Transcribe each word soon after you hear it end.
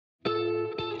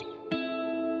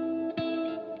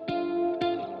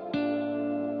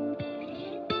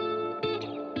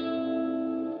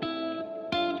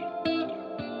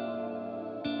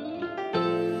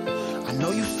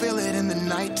feel it in the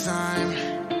nighttime,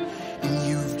 and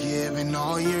you've given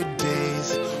all your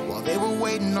days while they were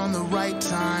waiting on the right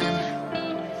time.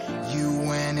 You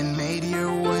went and made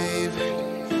your wave.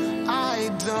 I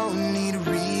don't need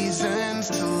reasons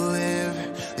to live.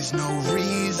 There's no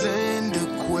reason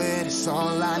to quit, it's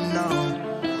all I know.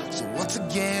 So once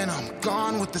again, I'm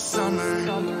gone with the summer.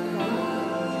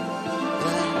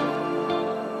 Yeah.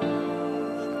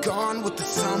 Gone with the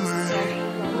summer.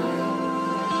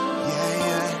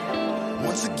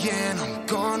 Once again, I'm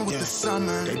gone with the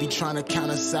summer. They be trying to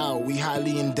count us out, we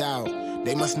highly endowed.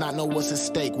 They must not know what's at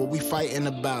stake, what we fighting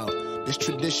about. There's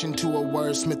tradition to a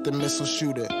word, smithin, missile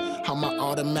shooter. I'm an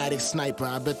automatic sniper,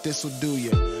 I bet this'll do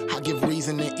ya. I give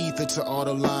reason and ether to all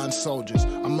the line soldiers.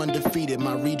 I'm undefeated,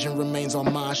 my region remains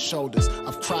on my shoulders.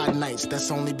 I've cried nights,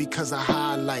 that's only because of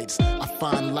highlights. I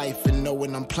find life in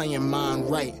knowing I'm playing mine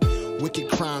right. Wicked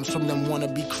crimes from them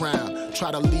wanna-be crowned.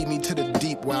 Try to lead me to the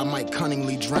deep where I might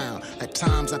cunningly drown. At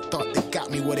times I thought they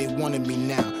got me where they wanted me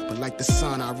now. But like the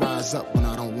sun, I rise up when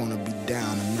I don't wanna be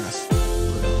down, and that's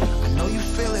real. I know you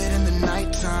feel it in the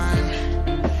nighttime,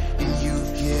 and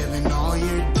you've given all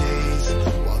your days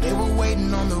while they were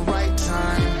waiting on the right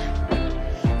time.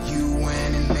 You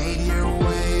went and made your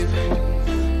wave.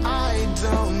 I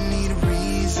don't need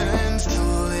reasons to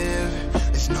live.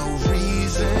 There's no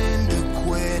reason to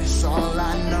quit, it's all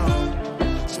I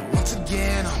know. So once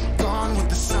again, I'm gone with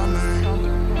the summer.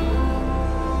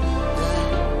 Yeah.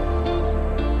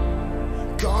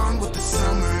 Gone with the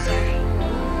summer.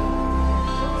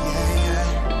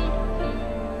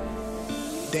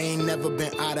 They ain't never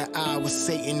been eye to eye with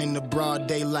Satan in the broad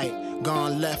daylight.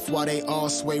 Gone left while they all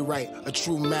sway right. A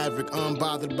true maverick,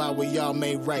 unbothered by what y'all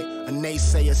made right. A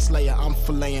naysayer slayer, I'm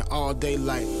filleting all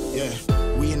daylight. Yeah,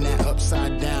 we in that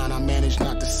upside down, I manage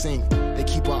not to sink. They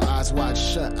keep our eyes wide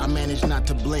shut, I manage not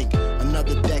to blink.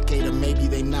 Another decade or maybe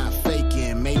they not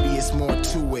faking. Maybe it's more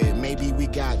to it, maybe we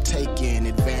got taken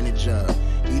advantage of.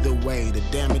 Either way, the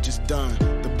damage is done.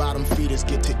 The bottom feeders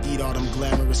get to eat all them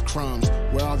glamorous crumbs.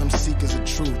 Where all them seekers of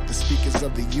truth, the speakers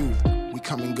of the youth. We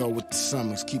come and go with the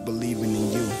summers, keep believing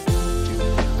in you.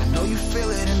 I know you feel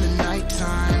it in the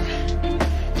nighttime,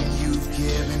 and you've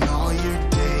given all your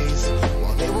days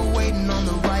while they were waiting on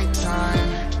the right time.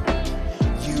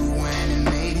 You went and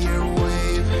made your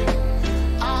wave.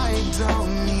 I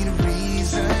don't need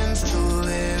reasons to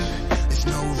live. There's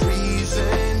no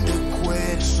reason to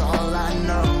quit, it's all I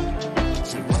know.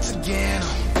 So once again,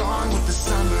 I'm gone with the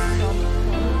summer.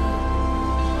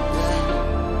 Yeah.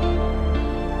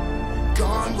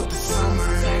 Gone with the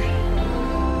summer.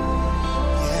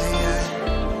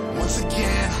 Yeah. Once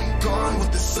again, I'm gone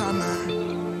with the summer.